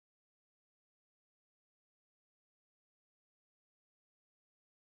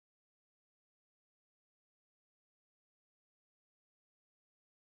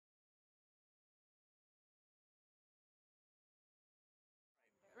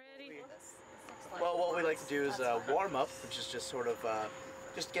what we like to do is warm up, which is just sort of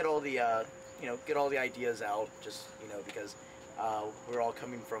just get all the get all the ideas out. Just because we're all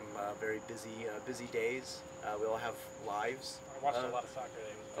coming from very busy days. We all have lives. I watched a lot of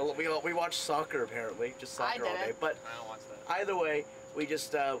soccer. We watch soccer apparently, just soccer all day. But I don't watch that. either way, we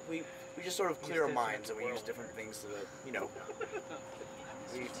just sort of clear our minds and we use different things to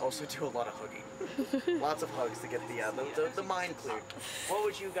We also do a lot of hugging. Lots of hugs to get the mind cleared. What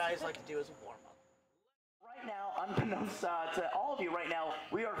would you guys like to do as a warm-up? Right now, unbeknownst to all of you right now,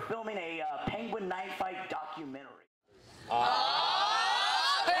 we are filming a penguin knife fight documentary.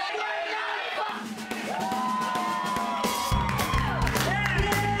 Penguin knife fight!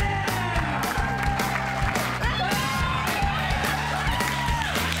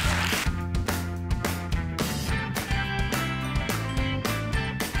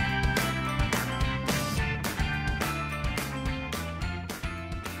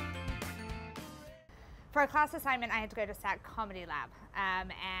 For a class assignment, I had to go to SAC Comedy Lab,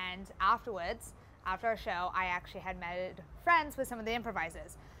 and afterwards, after our show, I actually had made friends with some of the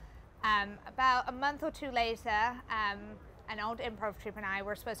improvisers. About a month or two later, an old improv troupe and I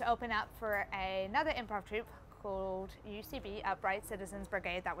were supposed to open up for another improv troupe called UCB, Upright Citizens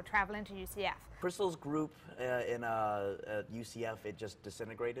Brigade, that would travel into UCF. Crystal's group in UCF, it just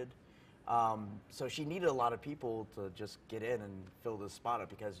disintegrated. So she needed a lot of people to just get in and fill this spot up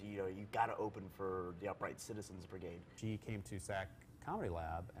because you got to open for the Upright Citizens Brigade. She came to SAC Comedy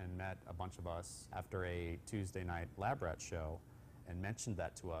Lab and met a bunch of us after a Tuesday night Lab Rat show and mentioned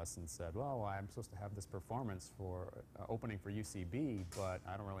that to us and said, well, I'm supposed to have this performance for opening for UCB, but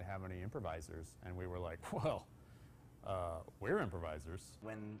I don't really have any improvisers. And we were like, well, we're improvisers.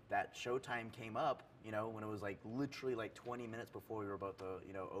 When that showtime came up, when it was literally 20 minutes before we were about to,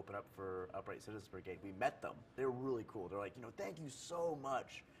 open up for Upright Citizens Brigade, we met them. They were really cool. They're like, thank you so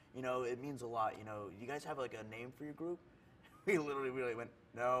much. It means a lot. You guys have a name for your group? We literally went,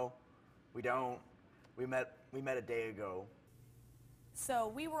 no, we don't. We met a day ago.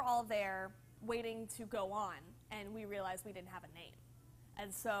 So we were all there waiting to go on, and we realized we didn't have a name.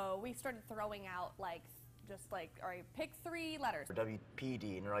 And so we started throwing out all right, pick 3 letters.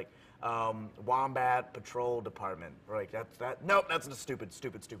 WPD, and you're like, Wombat Patrol Department. We're like, nope, that's stupid.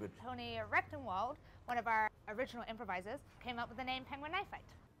 Tony Rechtenwald, one of our original improvisers, came up with the name Penguin Knife Fight.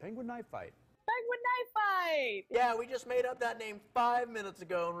 Penguin Knife Fight. Penguin Knife Fight! Yeah, we just made up that name 5 minutes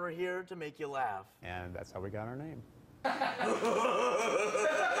ago, and we're here to make you laugh. And that's how we got our name.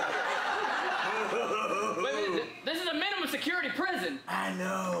 Wait, this is a minimum security prison. I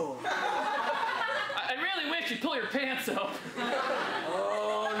know. I really wish you'd pull your pants up.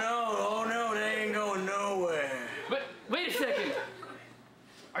 Oh no, they ain't going nowhere. But wait a second.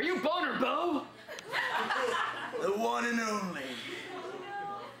 Are you Boner Bo? The one and only.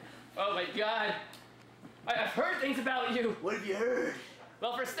 Oh my God. I've heard things about you. What have you heard?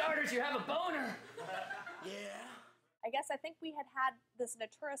 Well, for starters, you have a boner. Yeah. I guess I think we had this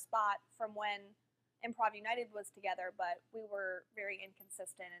Natura spot from when Improv United was together, but we were very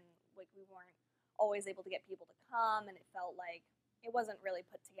inconsistent and we weren't always able to get people to come, and it felt like it wasn't really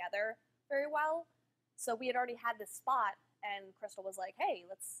put together very well. So we had already had this spot, and Crystal was like, hey,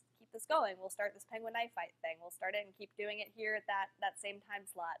 let's keep this going. We'll start this Penguin Knife Fight thing. We'll start it and keep doing it here at that same time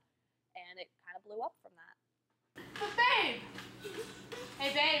slot. And it kind of blew up from that. But babe!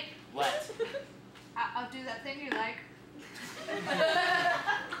 Hey babe! What? I'll do that thing you like.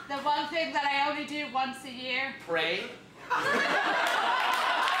 The one thing that I only do once a year. Pray?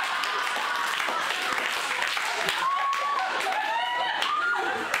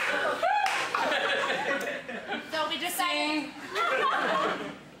 So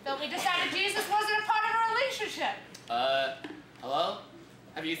we decided Jesus wasn't a part of our relationship. Hello?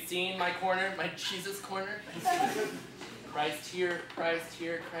 Have you seen my corner, my Jesus corner? Christ here,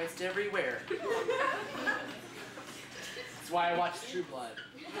 Christ everywhere. That's why I watch True Blood.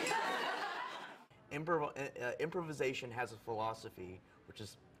 Improvisation has a philosophy, which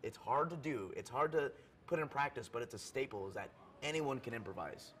is, it's hard to do. It's hard to put in practice, but it's a staple, is that anyone can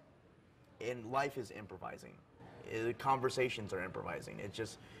improvise. And life is improvising. Conversations are improvising.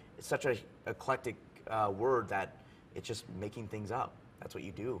 It's such a eclectic word that it's just making things up. That's what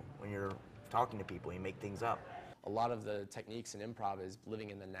you do when you're talking to people. You make things up. A lot of the techniques in improv is living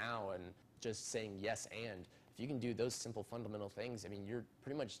in the now and just saying yes and. If you can do those simple fundamental things, I mean, you're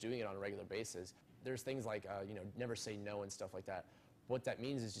pretty much doing it on a regular basis. There's things like, never say no and stuff like that. What that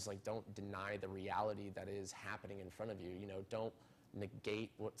means is just don't deny the reality that is happening in front of you. Don't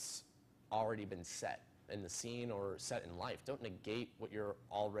negate what's already been set in the scene or set in life. Don't negate what you're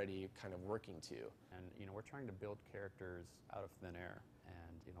already kind of working to. And we're trying to build characters out of thin air,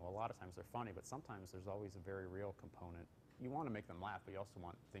 and a lot lot of times they're funny, but sometimes there's always a very real component. You want to make them laugh, but you also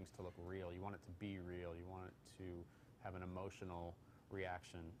want things to look real. You want it to be real. You want it to have an emotional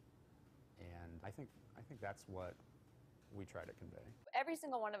reaction. And I think that's what we try to convey. Every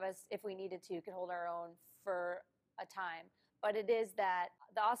single one of us, if we needed to, could hold our own for a time. But it is that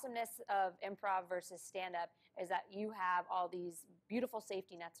the awesomeness of improv versus stand-up is that you have all these beautiful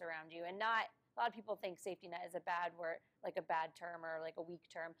safety nets around you. And not, a lot of people think safety net is a bad word, like a bad term or like a weak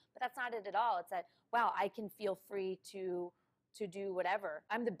term, but that's not it at all. It's that, wow, I can feel free to do whatever.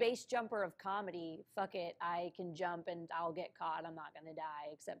 I'm the base jumper of comedy. Fuck it, I can jump and I'll get caught. I'm not gonna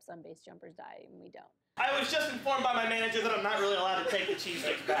die, except some base jumpers die and we don't. I was just informed by my manager that I'm not really allowed to take the cheese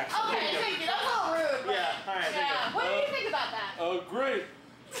sticks back. So Okay, thank you. That's a little rude. But yeah, all right. yeah. What do you think about that? Oh, great.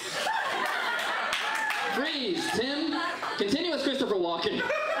 Freeze, Tim. Continue as Christopher Walken.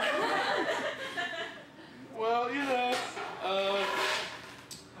 Well, you know,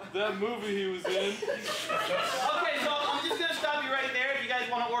 that movie he was in. Okay, so I'm just gonna stop you right there. If you guys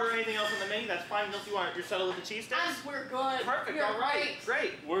want to order anything else on the menu, that's fine. Unless you want, you're settled with the cheese sticks. We're good. Perfect. You're All right.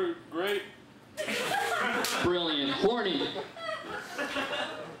 Great. We're great. Brilliant. Horny. All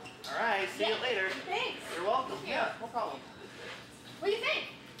right. See you later. Thanks. You're welcome. Yeah. No problem. What do you think?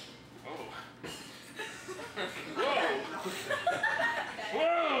 Oh. Whoa.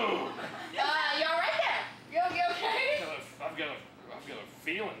 Whoa. You all right there? You okay? I've got a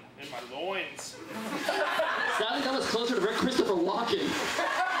feeling in my loins. Sounded that was closer to Christopher Walken. In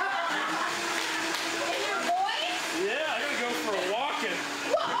your voice? Yeah, I gotta go for a walk-in.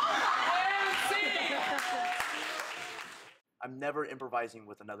 I'm never improvising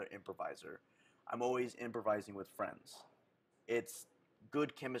with another improviser. I'm always improvising with friends. It's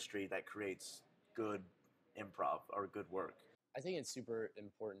good chemistry that creates good improv or good work. I think it's super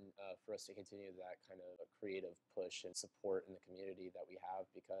important for us to continue that kind of creative push and support in the community that we have,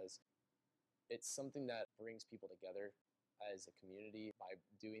 because it's something that brings people together as a community by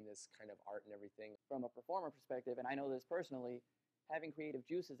doing this kind of art and everything. From a performer perspective, and I know this personally, having creative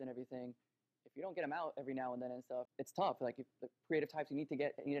juices and everything, if you don't get them out every now and then and stuff, it's tough. Like if the creative types, you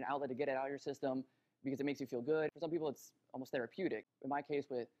need an outlet to get it out of your system because it makes you feel good. For some people, it's almost therapeutic. In my case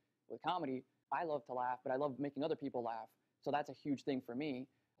with comedy, I love to laugh, but I love making other people laugh. So that's a huge thing for me.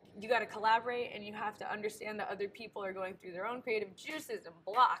 You got to collaborate, and you have to understand that other people are going through their own creative juices and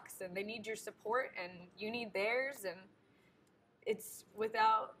blocks, and they need your support, and you need theirs, and it's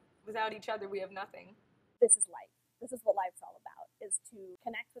without each other, we have nothing. This is life. This is what life's all about, is to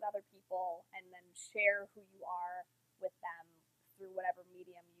connect with other people and then share who you are with them through whatever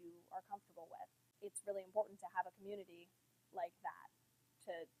medium you are comfortable with. It's really important to have a community like that,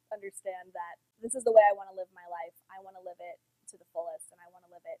 to understand that this is the way I want to live my life. I want to live it to the fullest, and I want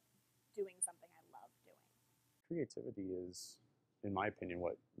to live it doing something I love doing. Creativity is, in my opinion,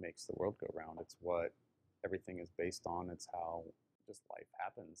 what makes the world go round. It's what everything is based on. It's how just life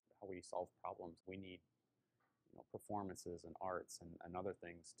happens, how we solve problems. We need performances and arts and other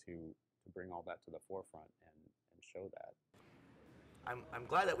things to bring all that to the forefront and show that. I'm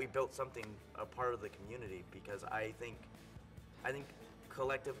glad that we built something a part of the community, because I think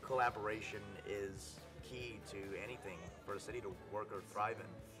collective collaboration is key to anything for a city to work or thrive in.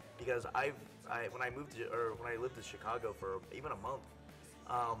 Because when I lived in Chicago for even a month,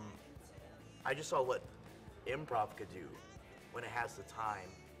 I just saw what improv could do when it has the time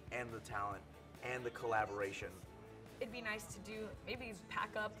and the talent and the collaboration. It'd be nice to do, maybe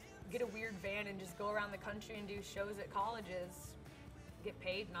pack up, get a weird van and just go around the country and do shows at colleges. Get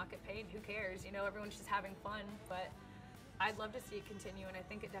paid, not get paid, who cares? You know, everyone's just having fun, but I'd love to see it continue, and I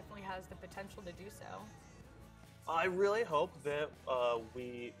think it definitely has the potential to do so. I really hope that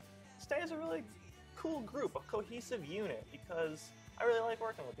we stay as a really cool group, a cohesive unit, because I really like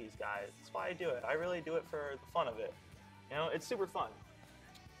working with these guys. That's why I do it. I really do it for the fun of it. You know, it's super fun.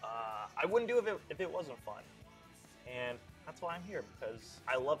 I wouldn't do it if it wasn't fun. And that's why I'm here, because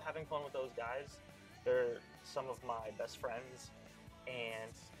I love having fun with those guys. They're some of my best friends,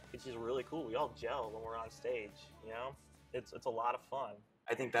 and it's just really cool. We all gel when we're on stage, you know? It's a lot of fun.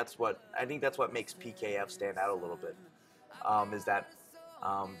 I think that's what makes PKF stand out a little bit. Is that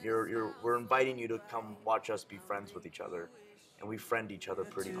we're inviting you to come watch us be friends with each other, and we friend each other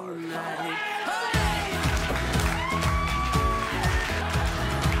pretty hard.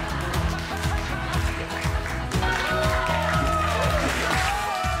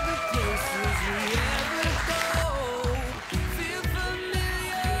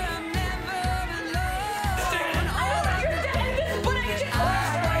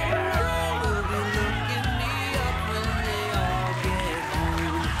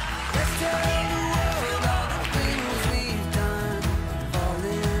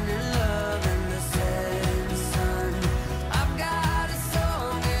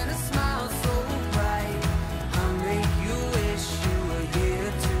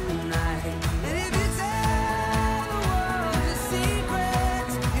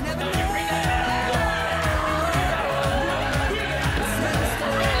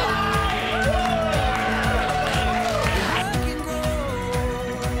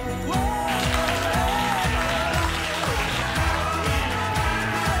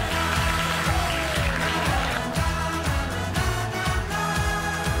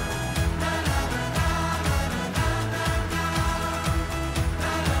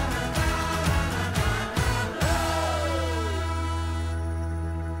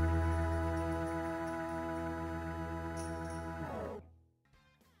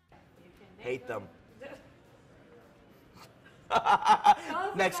 Hate them.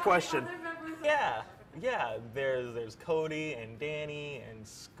 Next question. Yeah, yeah. There's Cody and Danny and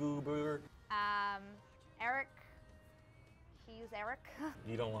Scoober. Eric. He's Eric.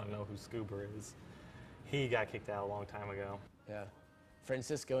 You don't want to know who Scoober is. He got kicked out a long time ago. Yeah.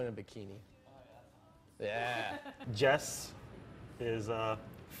 Francisco in a bikini. Yeah. Jess is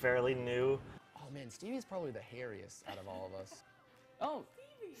fairly new. Oh man, Stevie's probably the hairiest out of all of us. Oh,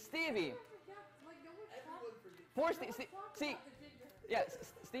 Stevie. Poor Stevie. See, yeah,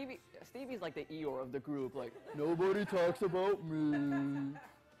 Stevie's like the Eeyore of the group. Like, nobody talks about me.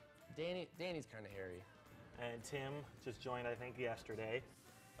 Danny's kind of hairy. And Tim just joined, I think, yesterday.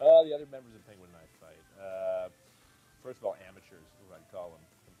 The other members of Penguin Night Fight. First of all, amateurs, is what I'd call them,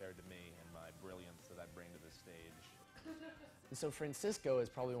 compared to me and my brilliance that I bring to the stage. So Francisco is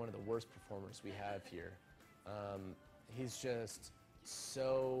probably one of the worst performers we have here. He's just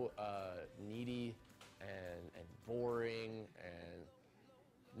so needy and boring, and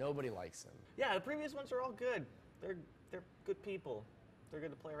nobody likes him. Yeah, the previous ones are all good. They're good people. They're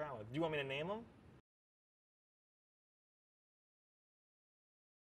good to play around with. Do you want me to name them?